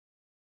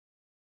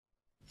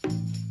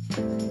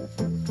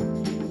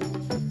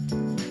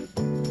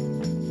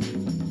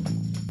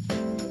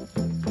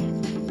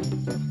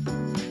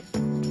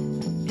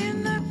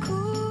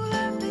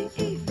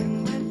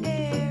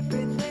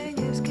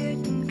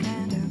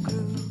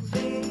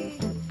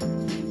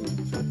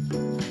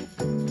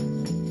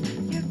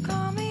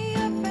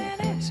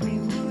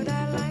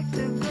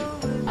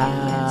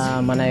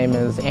My name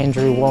is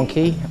Andrew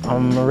Wonke.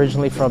 I'm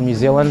originally from New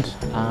Zealand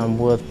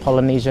with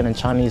Polynesian and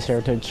Chinese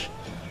heritage.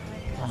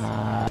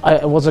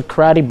 I was a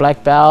karate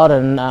black belt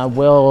and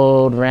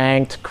world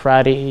ranked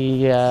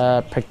karate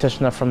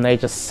practitioner from the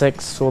age of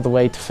 6 all the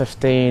way to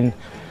 15.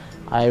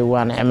 I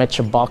won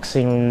amateur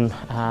boxing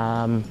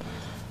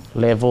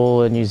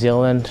level in New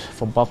Zealand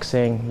for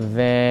boxing.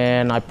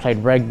 Then I played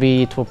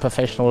rugby to a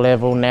professional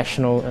level,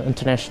 national,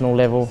 international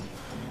level.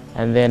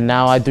 And then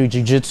now I do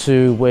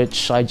jiu-jitsu,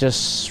 which I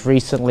just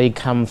recently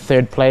come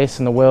 3rd place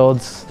in the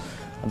worlds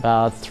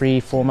about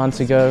 3-4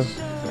 months ago.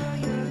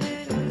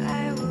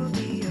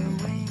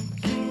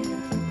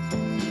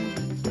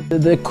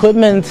 The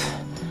equipment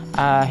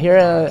here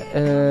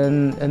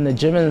in the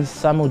gym in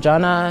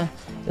Samujana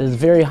is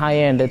very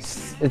high-end.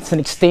 It's an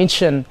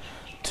extension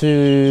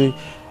to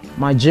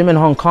my gym in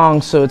Hong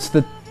Kong, so it's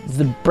the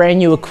brand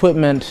new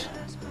equipment.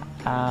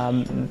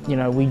 You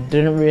know, we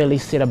didn't really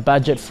set a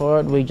budget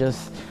for it. We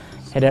just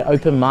had an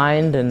open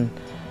mind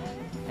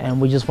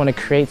and we just want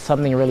to create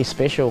something really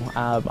special.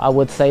 I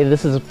would say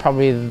this is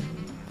probably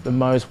the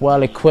most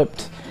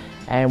well-equipped,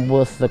 and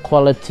with the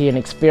quality and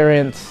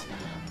experience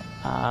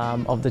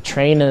of the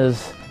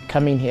trainers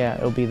coming here,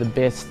 it'll be the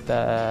best,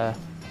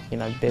 you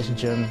know, best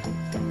gym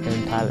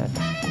in Thailand.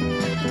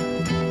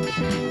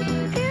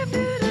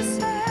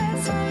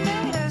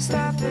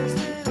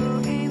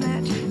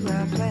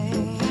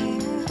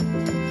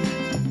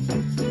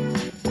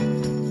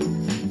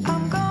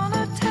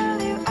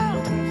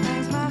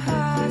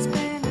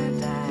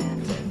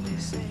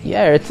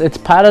 Yeah, it's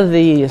part of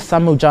the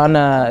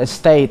Samujana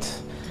estate,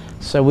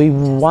 so we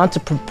want to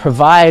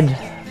provide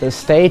the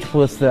estate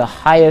with the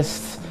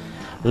highest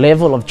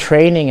level of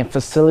training and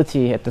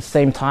facility at the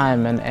same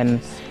time,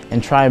 and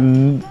try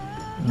and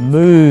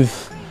move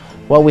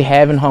what we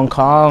have in Hong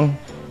Kong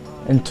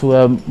into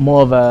a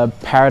more of a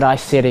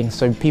paradise setting,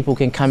 so people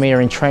can come here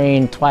and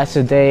train twice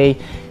a day,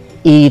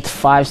 eat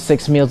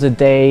 5-6 meals a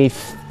day,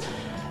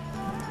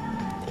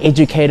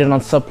 educated on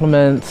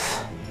supplements,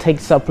 take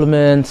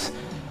supplements,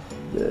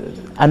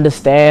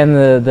 understand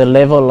the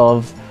level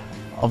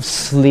of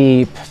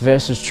sleep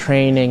versus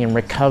training and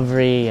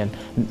recovery, and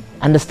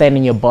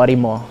understanding your body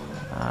more,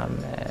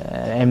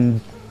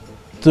 and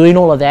doing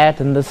all of that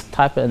in this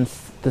type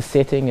of the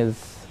setting is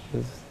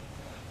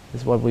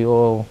what we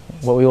all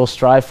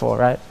strive for,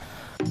 right?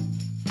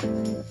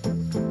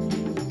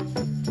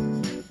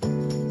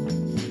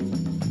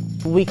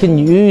 We can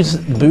use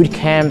boot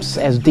camps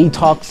as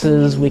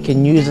detoxes. We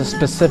can use a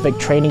specific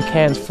training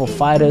camps for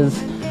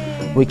fighters.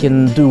 We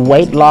can do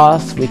weight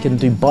loss, we can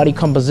do body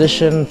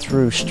composition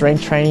through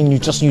strength training, you're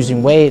just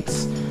using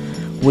weights.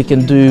 We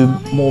can do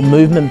more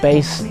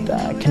movement-based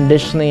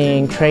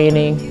conditioning,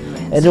 training.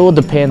 It all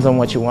depends on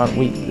what you want.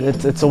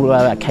 It's all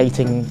about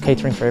catering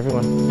for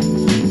everyone.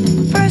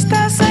 First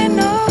I say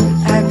no,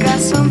 I got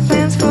some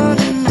plans for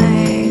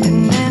tonight,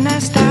 and then I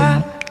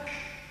stop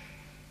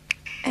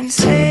and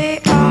say